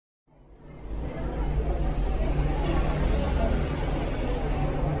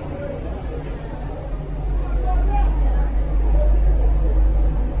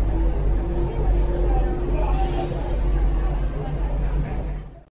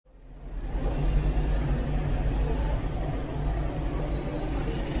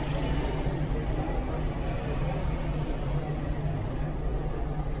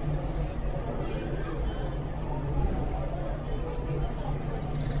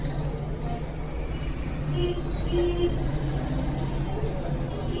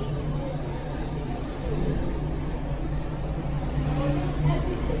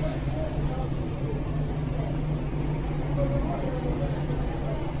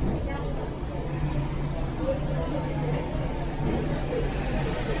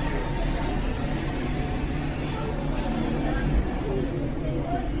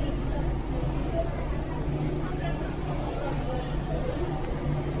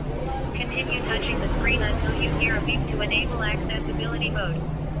Continue touching the screen until you hear a beep to enable accessibility mode.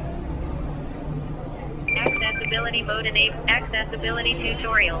 Accessibility mode enable. Accessibility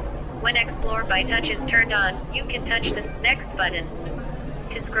tutorial. When Explore by Touch is turned on, you can touch the Next button.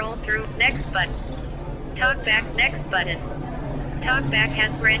 To scroll through, Next button. Talkback, Next button. Talkback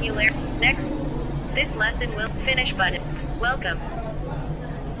has granular, Next. This lesson will, Finish button. Welcome.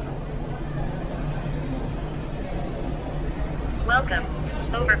 Welcome.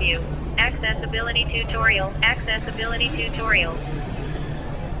 Overview. Accessibility tutorial. Accessibility tutorial.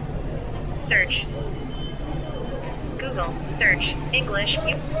 Search. Google. Search. English.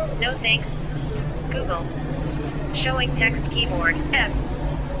 No thanks. Google. Showing text keyboard. F.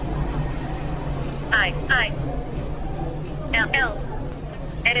 I. L.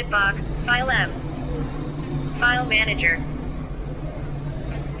 Edit box. File M. File manager.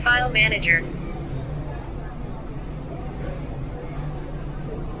 File manager.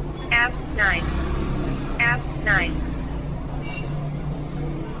 Apps 9. Apps 9.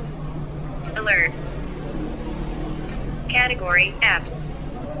 Alert. Category Apps.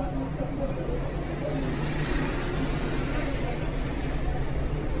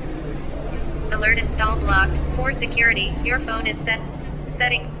 Alert install blocked. For security, your phone is set.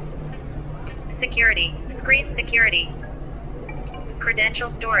 Setting. Security. Screen security. Credential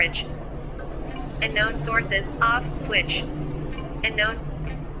storage. Unknown sources. Off. Switch. Unknown.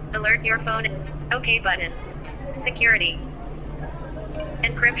 Alert your phone. OK button. Security.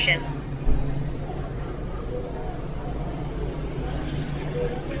 Encryption.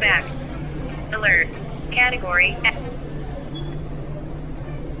 Back. Alert. Category.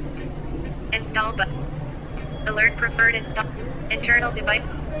 Install button. Alert preferred install. Internal device.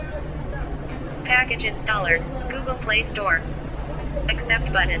 Package installer. Google Play Store.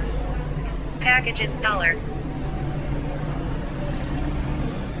 Accept button. Package installer.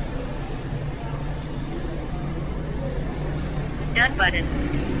 Done button.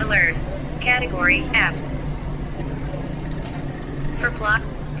 Alert. Category Apps. For plot.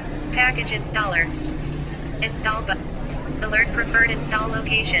 Package installer. Install button. Alert preferred install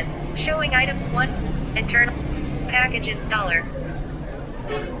location. Showing items 1. Internal. Package installer.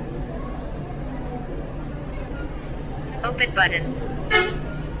 Open button.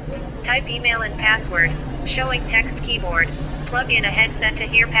 Type email and password. Showing text keyboard. Plug in a headset to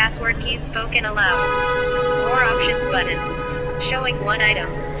hear password keys spoken aloud. More options button. Showing 1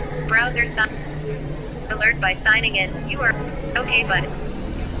 item. Browser sign. Alert by signing in. You are OK button.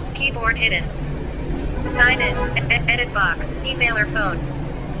 Keyboard hidden. Sign in. Edit box. Email or phone.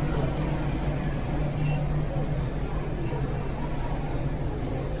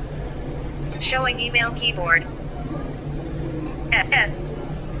 Showing email keyboard. S.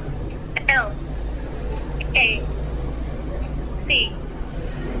 L. A. C.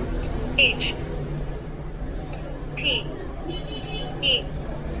 H. T. E.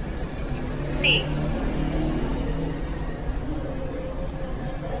 C.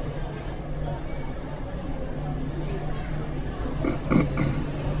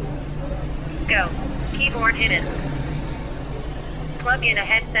 Go. Keyboard hidden. Plug in a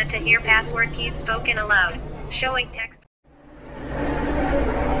headset to hear password keys spoken aloud. Showing text.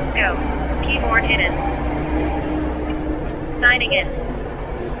 Go. Keyboard hidden. Signing in.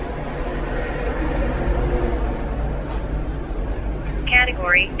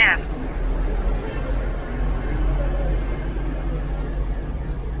 Category Apps.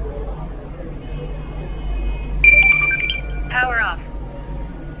 Power off.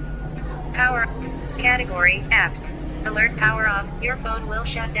 Power. Category Apps. Alert power off. Your phone will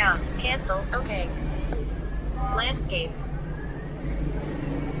shut down. Cancel. OK. Landscape.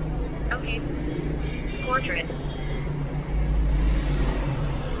 OK. Portrait.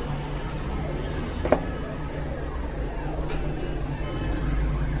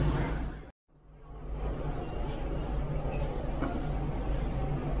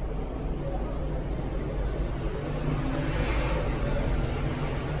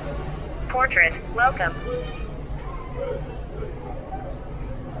 Portrait. Welcome.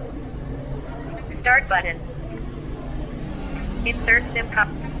 Start button. Insert SIM card.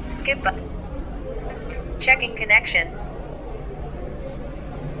 Skip button. Checking connection.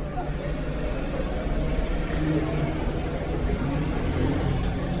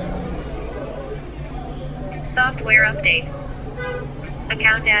 Software update.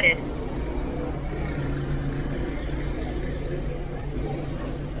 Account added.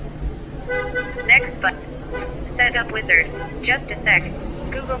 Next button. Setup wizard. Just a sec.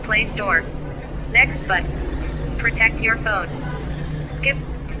 Google Play Store. Next button. Protect your phone. Skip.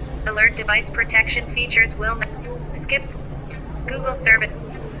 Alert device protection features will not. Skip. Google service.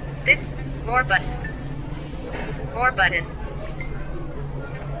 This. More button. More button.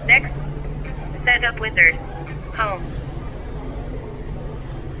 Next. Setup wizard. Home.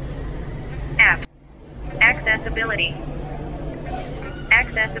 Apps. Accessibility.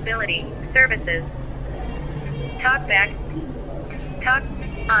 Accessibility. Services. Talkback. Talk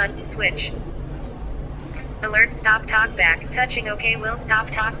on switch. Alert stop talkback. Touching OK will stop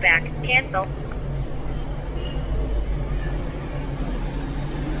talkback. Cancel.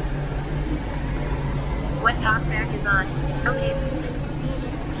 What talkback is on? OK.